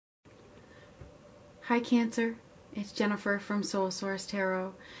Hi Cancer, it's Jennifer from Soul Source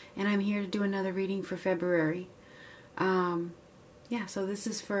Tarot, and I'm here to do another reading for February. Yeah, so this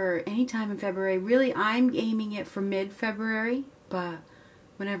is for any time in February. Really, I'm aiming it for mid-February, but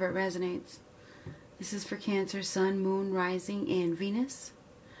whenever it resonates. This is for Cancer, Sun, Moon, Rising, and Venus.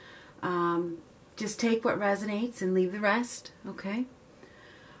 Just take what resonates and leave the rest, okay?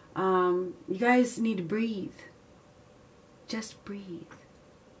 You guys need to breathe. Just breathe.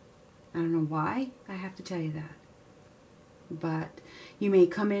 I don't know why I have to tell you that. But you may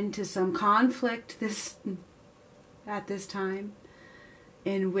come into some conflict at this time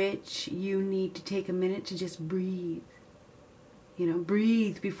in which you need to take a minute to just breathe. You know,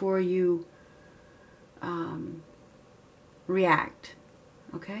 breathe before you react.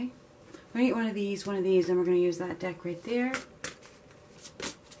 Okay? We're going to get one of these, and we're going to use that deck right there.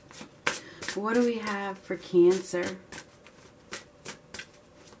 What do we have for Cancer?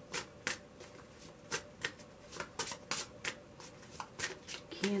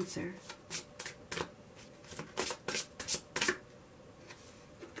 Cancer.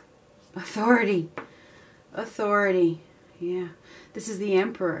 Authority. Authority. Yeah. This is the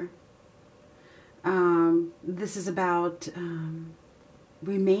Emperor. This is about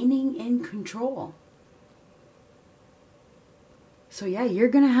remaining in control. So yeah, you're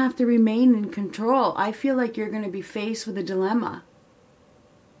going to have to remain in control. I feel like you're going to be faced with a dilemma.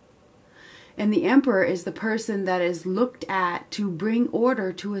 And the Emperor is the person that is looked at to bring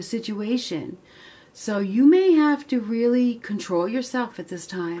order to a situation. So you may have to really control yourself at this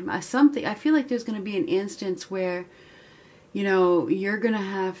time. I feel like there's going to be an instance where, you know, you're going to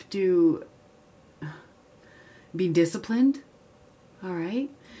have to be disciplined. All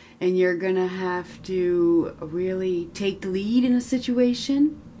right? And you're going to have to really take the lead in a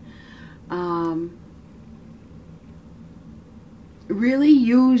situation. Really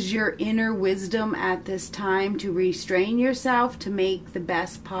use your inner wisdom at this time to restrain yourself to make the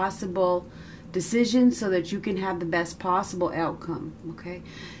best possible decision so that you can have the best possible outcome. Okay?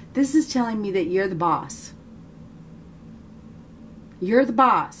 This is telling me that you're the boss. You're the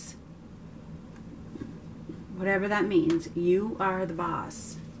boss. Whatever that means. You are the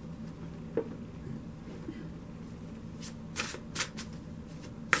boss.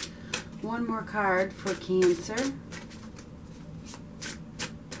 One more card for Cancer.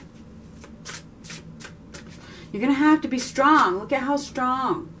 You're going to have to be strong. Look at how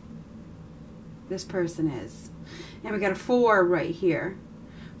strong this person is. And we got a 4 right here.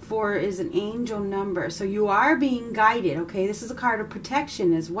 4 is an angel number. So you are being guided, okay? This is a card of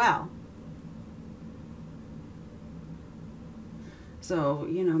protection as well. So,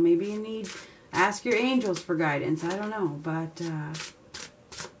 you know, maybe you need ask your angels for guidance. I don't know, but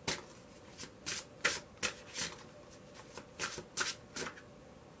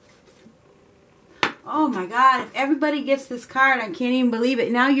oh my God, if everybody gets this card, I can't even believe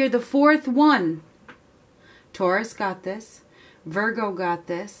it. Now you're the 4th one. Taurus got this. Virgo got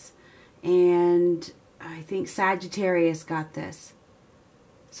this. And I think Sagittarius got this.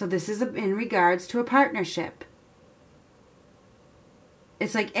 So this is in regards to a partnership.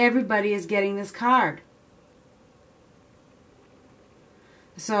 It's like everybody is getting this card.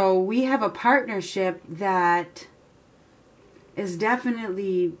 So we have a partnership that is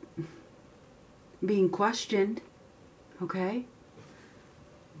definitely being questioned. Okay?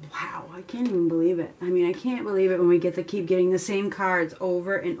 Wow, I can't even believe it. I mean, I can't believe it when we keep getting the same cards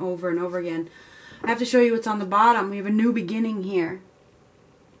over and over and over again. I have to show you what's on the bottom. We have a new beginning here.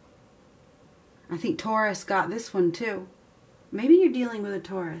 I think Taurus got this one too. Maybe you're dealing with a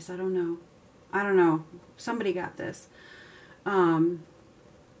Taurus. I don't know. I don't know. Somebody got this. You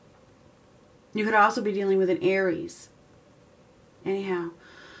could also be dealing with an Aries. Anyhow.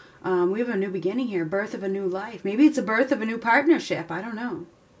 We have a new beginning here. Birth of a new life. Maybe it's a birth of a new partnership. I don't know.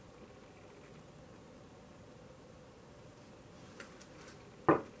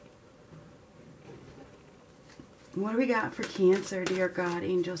 What do we got for Cancer, dear God,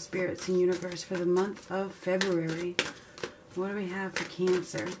 angels, spirits, and universe for the month of February? What do we have for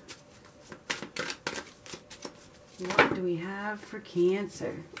Cancer? What do we have for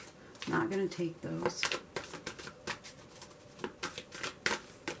Cancer? Not going to take those.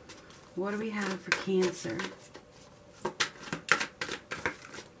 What do we have for Cancer?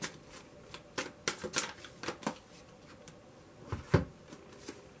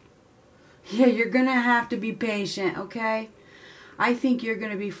 Yeah, you're going to have to be patient, okay? I think you're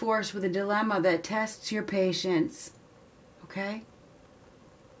going to be forced with a dilemma that tests your patience, okay?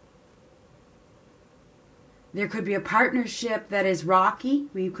 There could be a partnership that is rocky.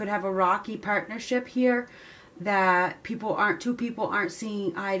 We could have a rocky partnership here that two people aren't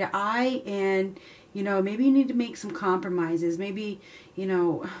seeing eye to eye, and maybe you need to make some compromises. Maybe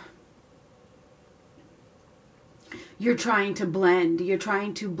you're trying to blend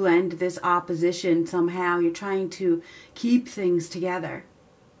this opposition somehow. You're trying to keep things together,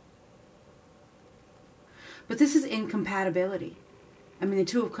 but this is incompatibility. I mean, the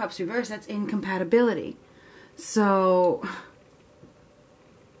Two of Cups reversed, that's incompatibility. So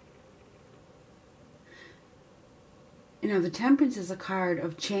the Temperance is a card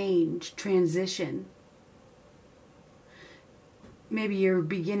of change, transition. Maybe you're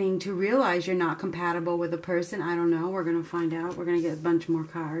beginning to realize you're not compatible with a person. I don't know. We're going to find out. We're going to get a bunch more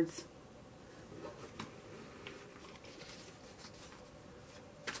cards.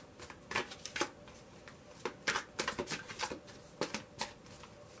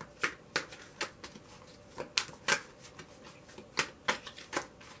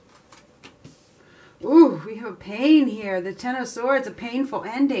 Ooh, we have a pain here. The Ten of Swords, a painful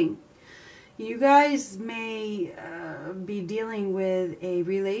ending. You guys may be dealing with a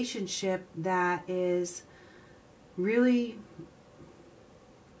relationship that is really,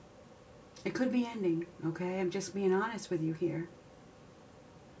 it could be ending, okay? I'm just being honest with you here.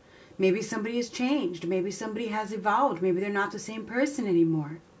 Maybe somebody has changed. Maybe somebody has evolved. Maybe they're not the same person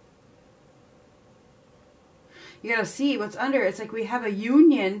anymore. You gotta see what's under. It's like we have a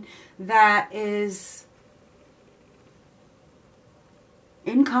union that is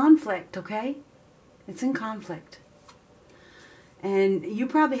in conflict, okay? It's in conflict. And you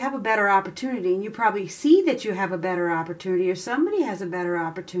probably have a better opportunity, and you probably see that you have a better opportunity, or somebody has a better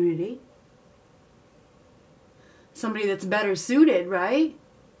opportunity. Somebody that's better suited, right?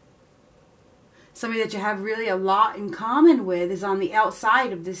 Somebody that you have really a lot in common with is on the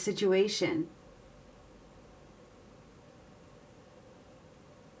outside of this situation.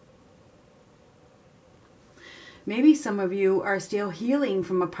 Maybe some of you are still healing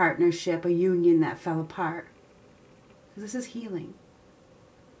from a partnership, a union that fell apart. This is healing.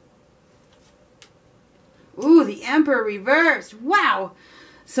 Ooh, the Emperor reversed. Wow.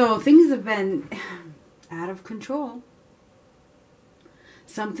 So things have been out of control.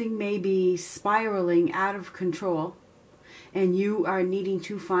 Something may be spiraling out of control, and you are needing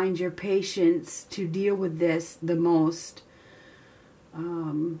to find your patience to deal with this the most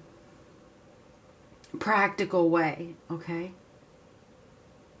practical way, okay?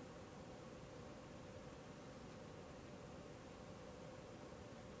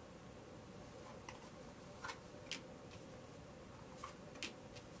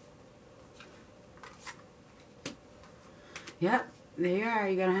 Yep, there you are.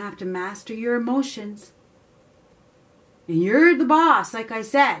 You're going to have to master your emotions. And you're the boss, like I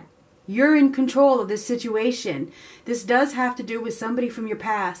said. You're in control of this situation. This does have to do with somebody from your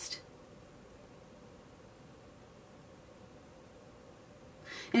past.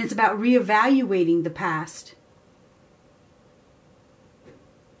 And it's about reevaluating the past.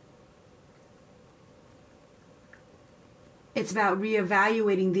 It's about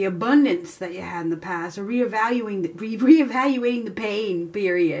reevaluating the abundance that you had in the past, or reevaluating the pain,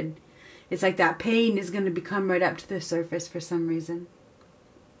 period. It's like that pain is going to come right up to the surface for some reason.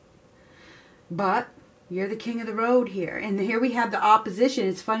 But you're the king of the road here. And here we have the opposition.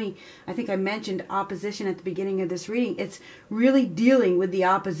 It's funny, I think I mentioned opposition at the beginning of this reading. It's really dealing with the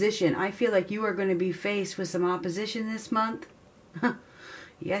opposition. I feel like you are going to be faced with some opposition this month.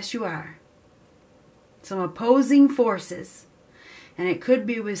 Yes, you are. Some opposing forces. And it could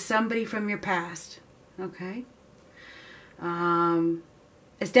be with somebody from your past. Okay?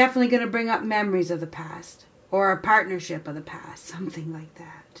 It's definitely going to bring up memories of the past. Or a partnership of the past. Something like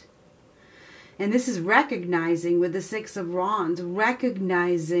that. And this is recognizing with the Six of Wands,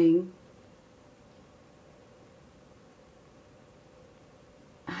 recognizing,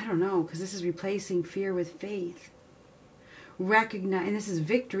 I don't know, because this is replacing fear with faith. And this is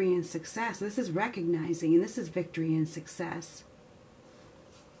victory and success. This is recognizing, and this is victory and success.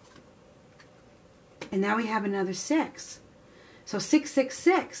 And now we have another 6. So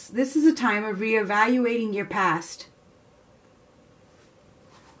 666. This is a time of reevaluating your past.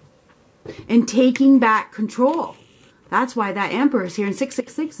 And taking back control. That's why that Emperor is here. And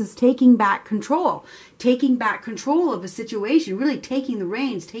 666 is taking back control. Taking back control of a situation. Really taking the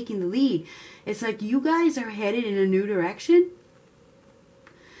reins, taking the lead. It's like you guys are headed in a new direction.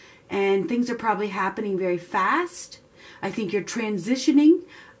 And things are probably happening very fast. I think you're transitioning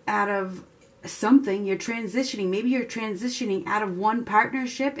out of something. You're transitioning. Maybe you're transitioning out of one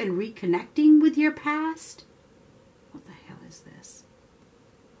partnership and reconnecting with your past. What the hell is this?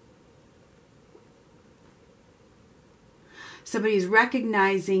 Somebody's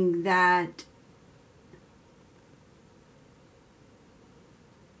recognizing that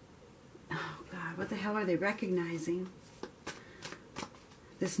what the hell are they recognizing?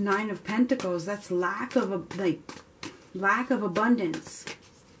 This Nine of Pentacles, that's lack of abundance,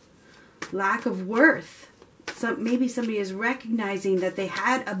 lack of worth. Maybe somebody is recognizing that they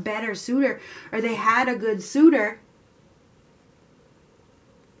had a better suitor, or they had a good suitor,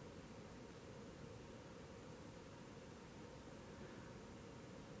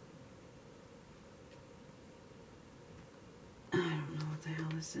 I don't know what the hell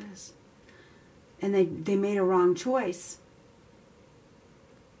this is, and they made a wrong choice.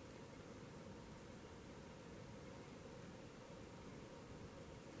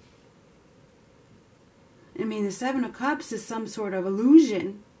 I mean, the Seven of Cups is some sort of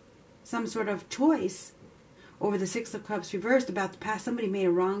illusion, some sort of choice over the Six of Cups reversed about the past. Somebody made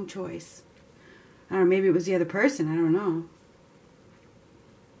a wrong choice. I don't know, maybe it was the other person. I don't know.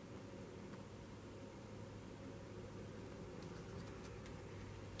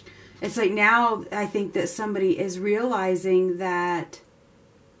 It's like now I think that somebody is realizing that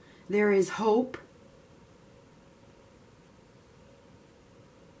there is hope.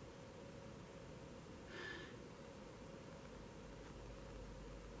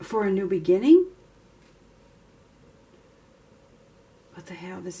 For a new beginning? What the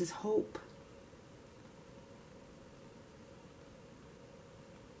hell? This is hope.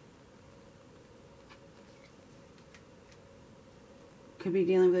 Could be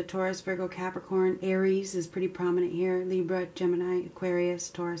dealing with a Taurus, Virgo, Capricorn. Aries is pretty prominent here. Libra, Gemini, Aquarius,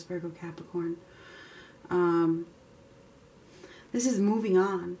 Taurus, Virgo, Capricorn. This is moving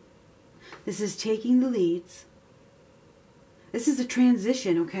on. This is taking the leads. This is a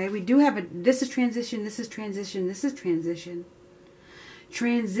transition, okay? We do have this is transition, this is transition, this is transition.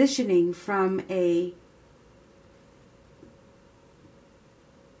 Transitioning from a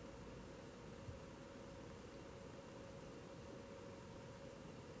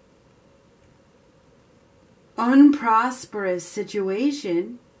unprosperous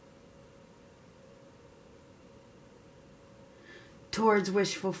situation towards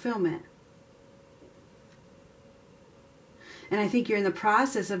wish fulfillment. And I think you're in the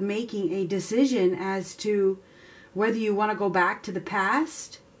process of making a decision as to whether you want to go back to the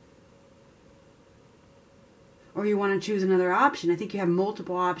past or you want to choose another option. I think you have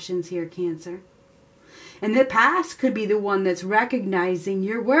multiple options here, Cancer. And the past could be the one that's recognizing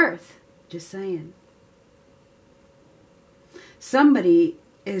your worth. Just saying. Somebody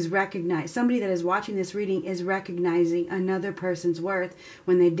that is watching this reading is recognizing another person's worth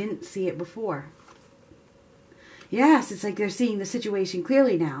when they didn't see it before. Yes, it's like they're seeing the situation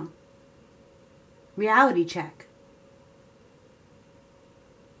clearly now. Reality check.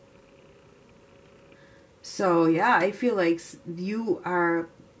 So, yeah, I feel like you are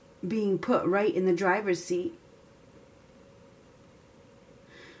being put right in the driver's seat.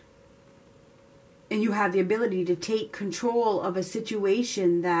 And you have the ability to take control of a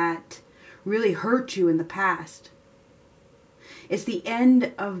situation that really hurt you in the past. It's the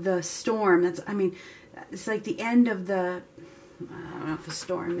end of the storm. It's like the end of the, I don't know if the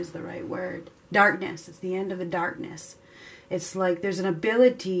storm is the right word. Darkness. It's the end of the darkness. It's like there's an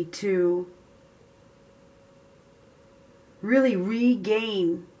ability to really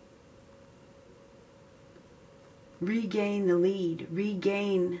regain the lead,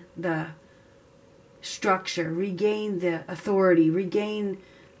 regain the structure, regain the authority, regain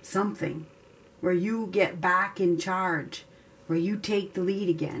something where you get back in charge, where you take the lead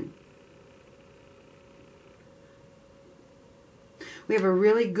again. We have a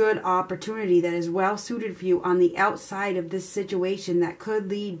really good opportunity that is well suited for you on the outside of this situation that could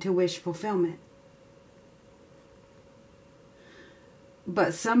lead to wish fulfillment.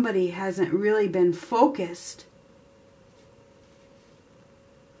 But somebody hasn't really been focused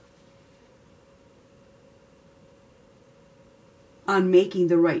on making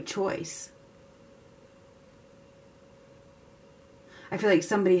the right choice. I feel like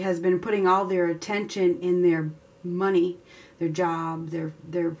somebody has been putting all their attention in their money, their job, their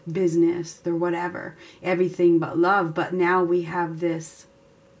business, their whatever, everything but love. But now we have this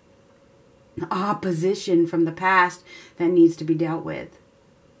opposition from the past that needs to be dealt with.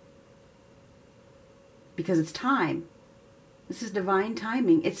 Because it's time. This is divine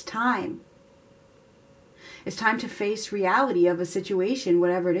timing. It's time. It's time to face reality of a situation,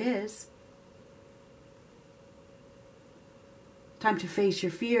 whatever it is. Time to face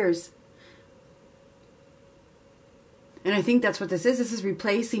your fears. And I think that's what this is. This is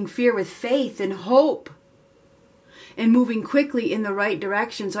replacing fear with faith and hope. And moving quickly in the right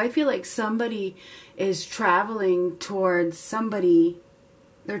direction. So I feel like somebody is traveling towards somebody.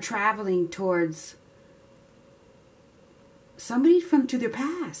 They're traveling towards somebody to their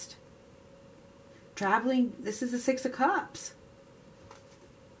past. traveling. This is the Six of Cups.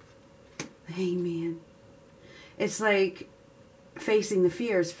 The Hangman. It's like facing the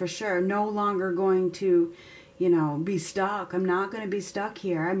fears for sure. No longer going to, you know, be stuck. I'm not going to be stuck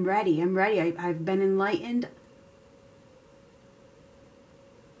here. I'm ready. I'm ready. I've been enlightened.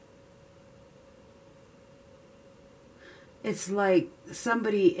 It's like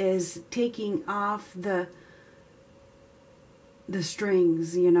somebody is taking off the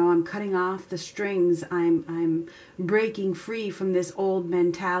strings, you know. I'm cutting off the strings. I'm breaking free from this old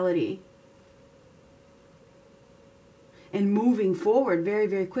mentality and moving forward very,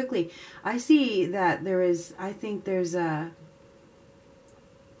 very quickly. I see that I think there's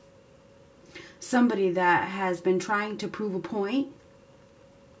somebody that has been trying to prove a point,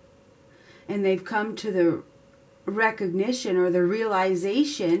 and they've come to the recognition or the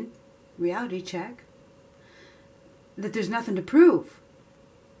realization, reality check, that there's nothing to prove.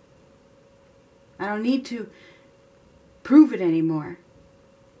 I don't need to prove it anymore.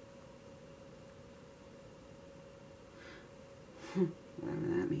 Whatever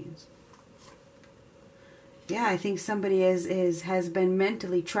that means. Yeah, I think somebody has been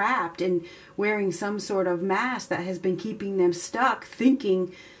mentally trapped and wearing some sort of mask that has been keeping them stuck,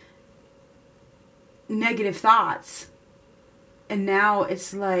 thinking negative thoughts. And now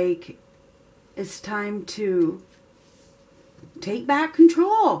it's like it's time to take back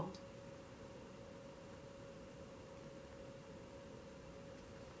control.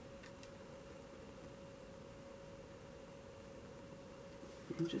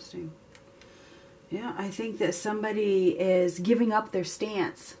 Interesting. Yeah, I think that somebody is giving up their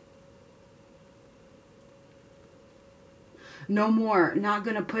stance. No more, not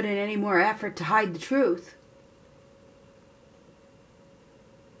going to put in any more effort to hide the truth.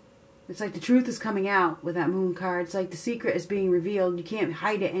 It's like the truth is coming out with that Moon card. It's like the secret is being revealed. You can't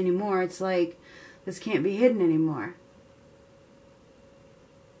hide it anymore. It's like this can't be hidden anymore.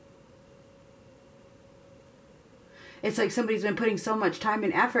 It's like somebody's been putting so much time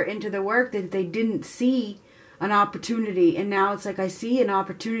and effort into the work that they didn't see an opportunity. And now it's like, I see an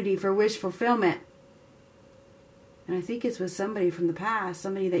opportunity for wish fulfillment. And I think it's with somebody from the past,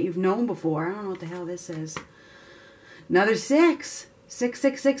 somebody that you've known before. I don't know what the hell this is. Another 6. 6,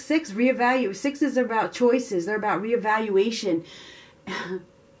 6, 6, 6. Reevaluate. 6s are about choices. They're about reevaluation.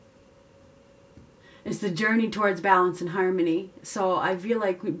 It's the journey towards balance and harmony. So I feel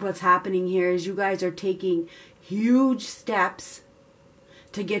like what's happening here is you guys are taking huge steps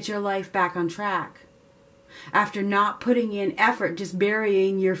to get your life back on track. After not putting in effort, just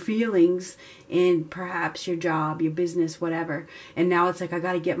burying your feelings in perhaps your job, your business, whatever. And now it's like, I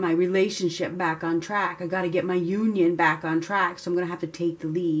got to get my relationship back on track. I got to get my union back on track. So I'm going to have to take the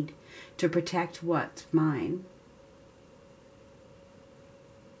lead to protect what's mine.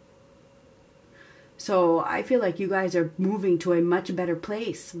 So I feel like you guys are moving to a much better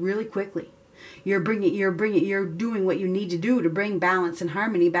place really quickly. You're doing what you need to do to bring balance and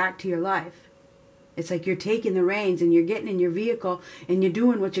harmony back to your life. It's like you're taking the reins and you're getting in your vehicle and you're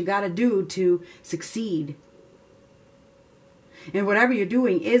doing what you got to do to succeed. And whatever you're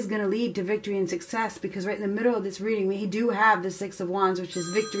doing is going to lead to victory and success, because right in the middle of this reading, we do have the 6 of Wands, which is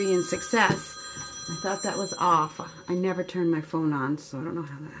victory and success. I thought that was off. I never turned my phone on, so I don't know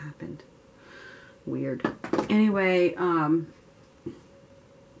how that happened. Weird. Anyway,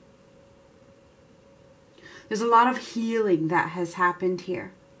 there's a lot of healing that has happened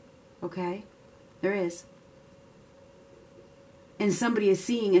here. Okay? There is. And somebody is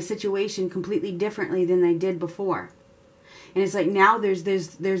seeing a situation completely differently than they did before. And it's like now there's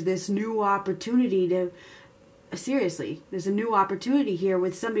this new opportunity to... Seriously, there's a new opportunity here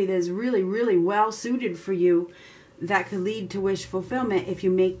with somebody that is really, really well suited for you that could lead to wish fulfillment if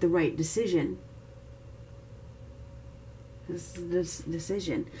you make the right decision. This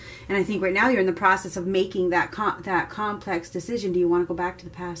decision. And I think right now you're in the process of making that complex decision. Do you want to go back to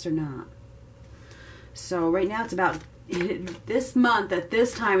the past or not? So right now it's about, this month at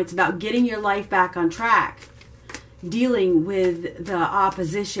this time, it's about getting your life back on track, dealing with the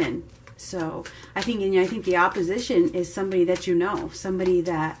opposition. So I think the opposition is somebody that you know, somebody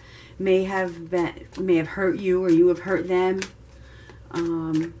that may have hurt you or you have hurt them.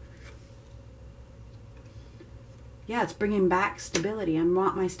 Yeah, it's bringing back stability. I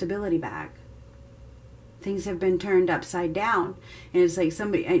want my stability back. Things have been turned upside down, and it's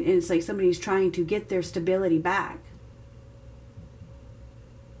like somebody's trying to get their stability back.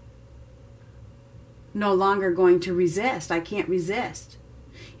 No longer going to resist. I can't resist.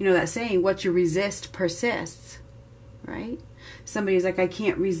 You know that saying, what you resist persists, right? Somebody's like, I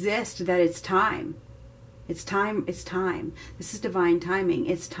can't resist that it's time. It's time. It's time. This is divine timing.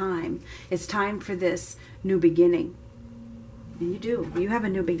 It's time. It's time for this new beginning. And you do. You have a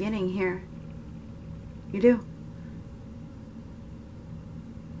new beginning here. You do.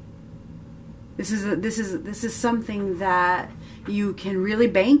 This is something that you can really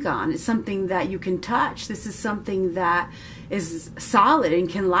bank on. It's something that you can touch. This is something that is solid and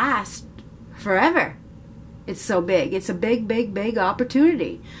can last forever. It's so big. It's a big, big, big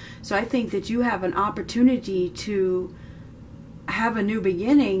opportunity. So I think that you have an opportunity to have a new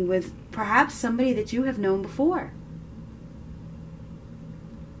beginning with perhaps somebody that you have known before.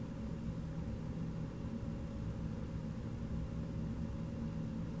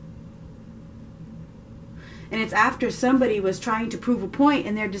 And it's after somebody was trying to prove a point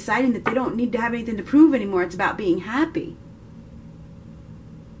and they're deciding that they don't need to have anything to prove anymore. It's about being happy.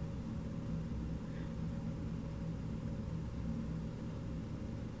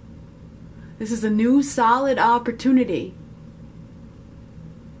 This is a new solid opportunity.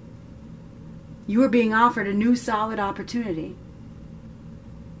 You are being offered a new solid opportunity.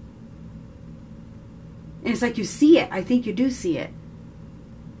 And it's like you see it. I think you do see it.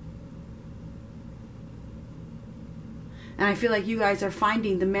 And I feel like you guys are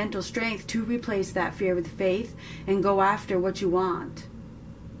finding the mental strength to replace that fear with faith and go after what you want.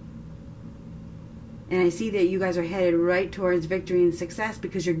 And I see that you guys are headed right towards victory and success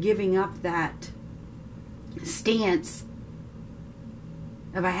because you're giving up that stance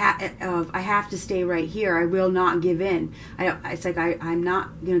of I have to stay right here. I will not give in. It's like I'm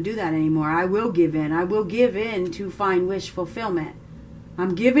not going to do that anymore. I will give in. I will give in to find wish fulfillment.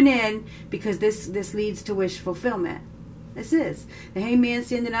 I'm giving in because this leads to wish fulfillment. This is. The hangman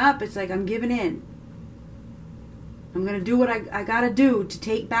standing up, it's like I'm giving in. I'm going to do what I got to do to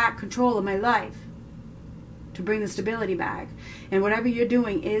take back control of my life. To bring the stability back. And whatever you're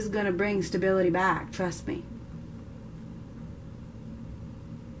doing is going to bring stability back. Trust me.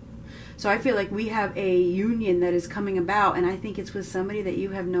 So I feel like we have a union that is coming about. And I think it's with somebody that you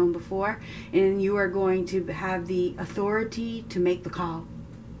have known before. And you are going to have the authority to make the call.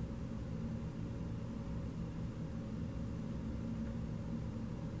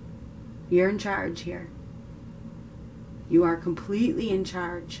 You're in charge here. You are completely in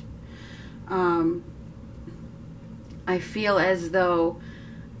charge. I feel as though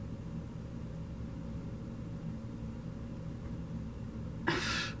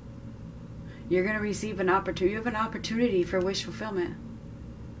you're going to receive an opportunity. You have an opportunity for wish fulfillment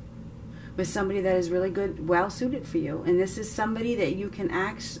with somebody that is really good, well suited for you. And this is somebody that you can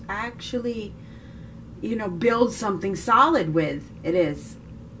actually, build something solid with. It is.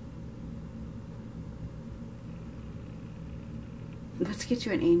 Let's get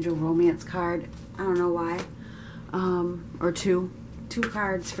you an angel romance card. I don't know why. Or two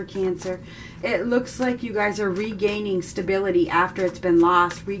cards for Cancer. It looks like you guys are regaining stability after it's been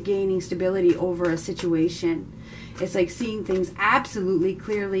lost. Regaining stability over a situation. It's like seeing things absolutely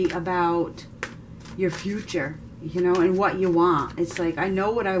clearly about your future. And what you want. It's like, I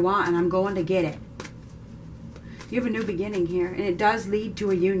know what I want and I'm going to get it. You have a new beginning here. And it does lead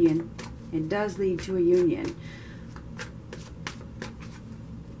to a union. It does lead to a union.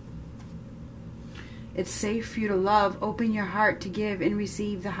 It's safe for you to love. Open your heart to give and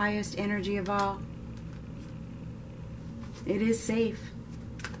receive the highest energy of all. It is safe.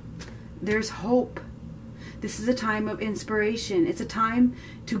 There's hope. This is a time of inspiration. It's a time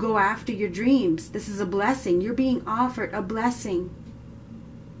to go after your dreams. This is a blessing. You're being offered a blessing.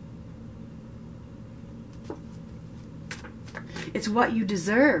 It's what you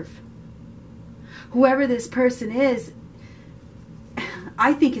deserve. Whoever this person is,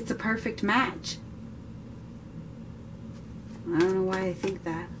 I think it's a perfect match. I don't know why I think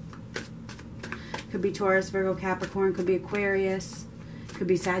that. Could be Taurus, Virgo, Capricorn. Could be Aquarius. Could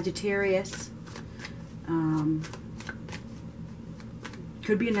be Sagittarius.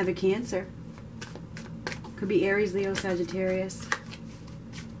 Could be another Cancer. Could be Aries, Leo, Sagittarius.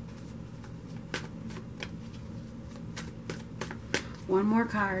 One more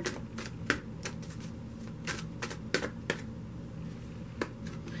card.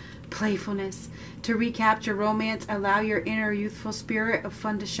 Playfulness. To recapture romance, allow your inner youthful spirit of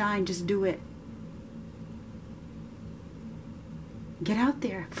fun to shine. Just do it. Get out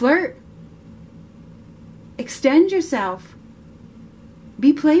there. Flirt. Extend yourself.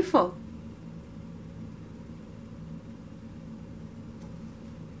 Be playful.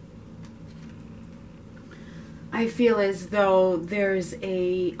 I feel as though there's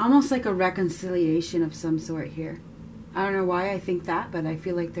almost like a reconciliation of some sort here. I don't know why I think that, but I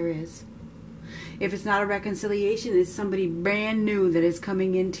feel like there is. If it's not a reconciliation, it's somebody brand new that is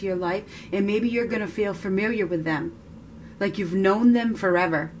coming into your life, and maybe you're going to feel familiar with them, like you've known them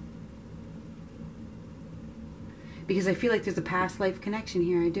forever. Because I feel like there's a past life connection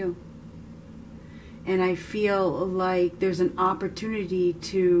here, I do. And I feel like there's an opportunity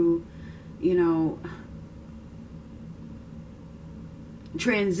to, you know,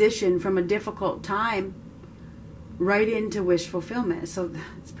 transition from a difficult time right into wish fulfillment. So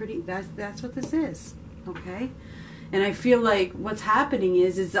that's what this is, okay? And I feel like what's happening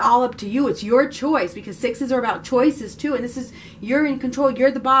is it's all up to you. It's your choice, because sixes are about choices too. And this is, you're in control.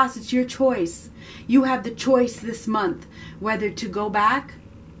 You're the boss. It's your choice. You have the choice this month whether to go back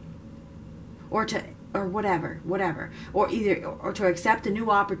or whatever, or to accept a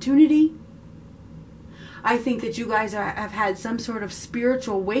new opportunity. I think that you guys have had some sort of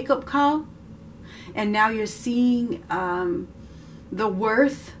spiritual wake-up call, and now you're seeing the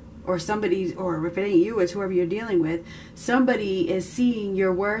worth, or somebody's, or if it ain't you, it's whoever you're dealing with, somebody is seeing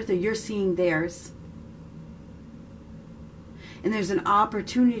your worth, or you're seeing theirs. And there's an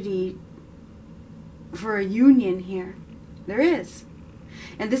opportunity for a union here. There is.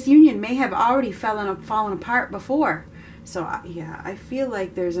 And this union may have already fallen apart before. So, yeah, I feel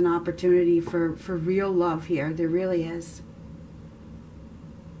like there's an opportunity for real love here. There really is.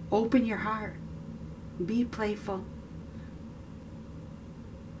 Open your heart. Be playful.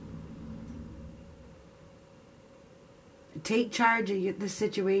 Take charge of the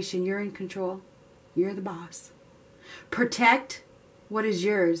situation. You're in control. You're the boss. Protect what is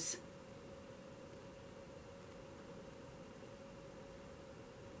yours.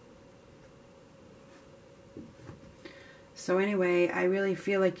 So anyway, I really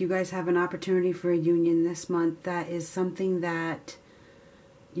feel like you guys have an opportunity for a union this month. That is something that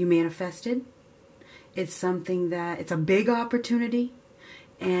you manifested. It's something that, it's a big opportunity,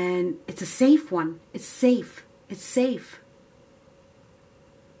 and it's a safe one. It's safe. It's safe.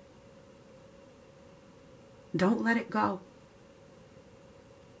 Don't let it go.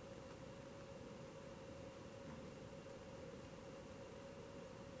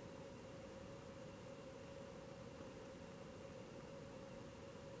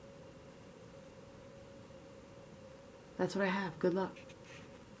 That's what I have. Good luck.